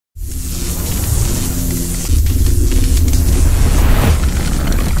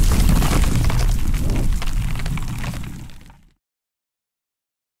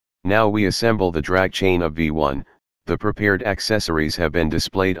Now we assemble the drag chain of V1, the prepared accessories have been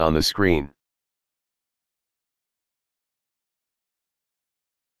displayed on the screen.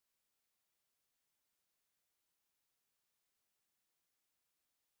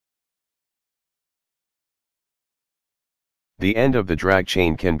 The end of the drag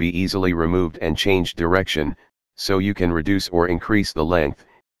chain can be easily removed and changed direction, so you can reduce or increase the length.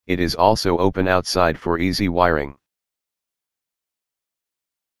 It is also open outside for easy wiring.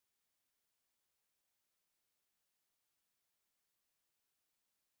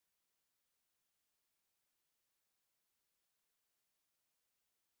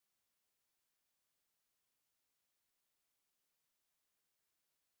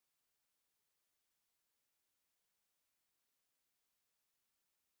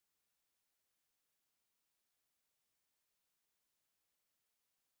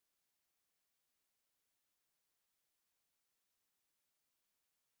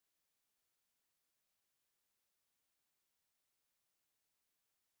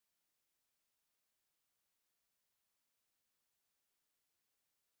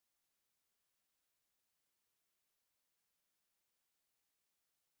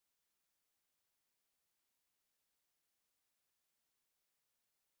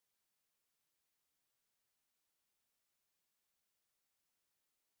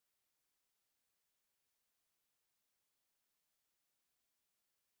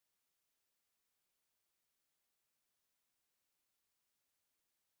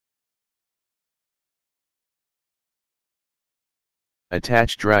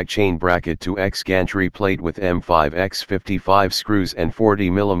 Attach drag chain bracket to X gantry plate with M5x55 screws and 40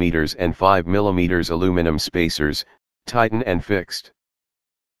 mm and 5 mm aluminum spacers, tighten and fixed.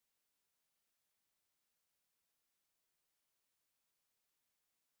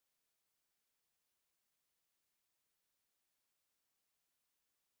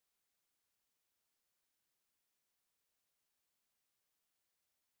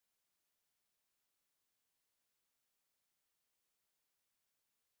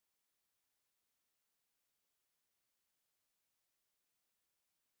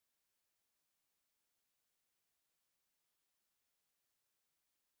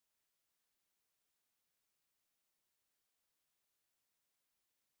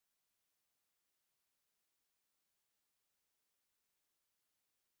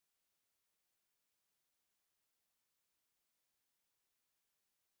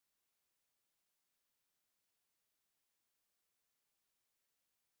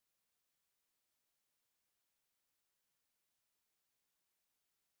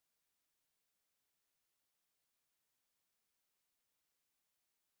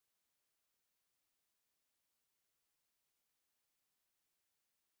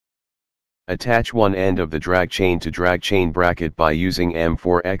 Attach one end of the drag chain to drag chain bracket by using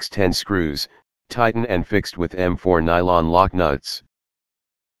M4x10 screws, tighten and fixed with M4 nylon lock nuts.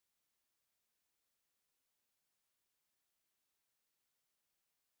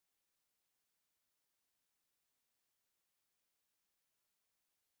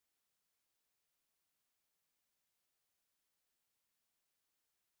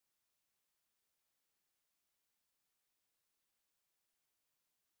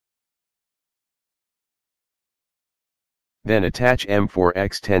 Then attach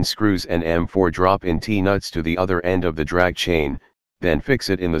M4x10 screws and M4 drop-in T-nuts to the other end of the drag chain, then fix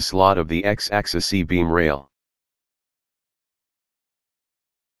it in the slot of the X-axis C-beam rail.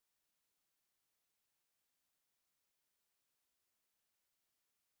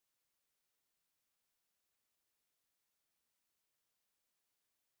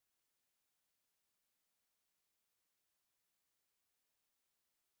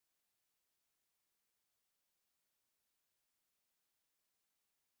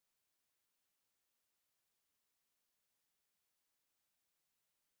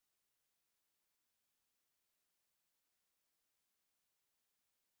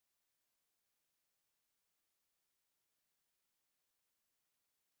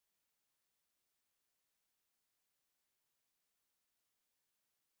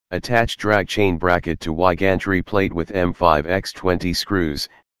 Attach drag chain bracket to Y gantry plate with M5x20 screws,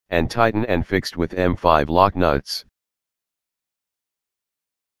 and tighten and fixed with M5 lock nuts.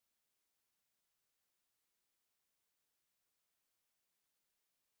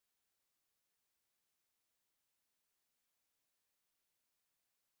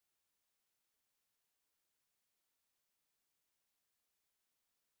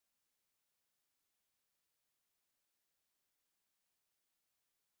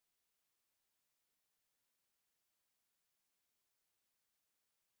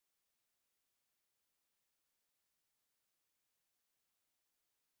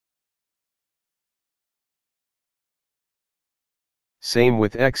 Same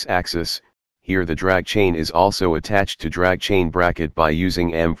with X-axis, here the drag chain is also attached to drag chain bracket by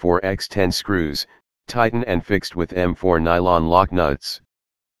using M4X10 screws, tightened and fixed with M4 nylon lock nuts.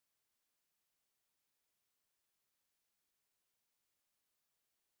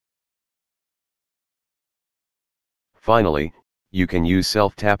 Finally, you can use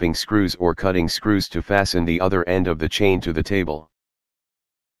self-tapping screws or cutting screws to fasten the other end of the chain to the table.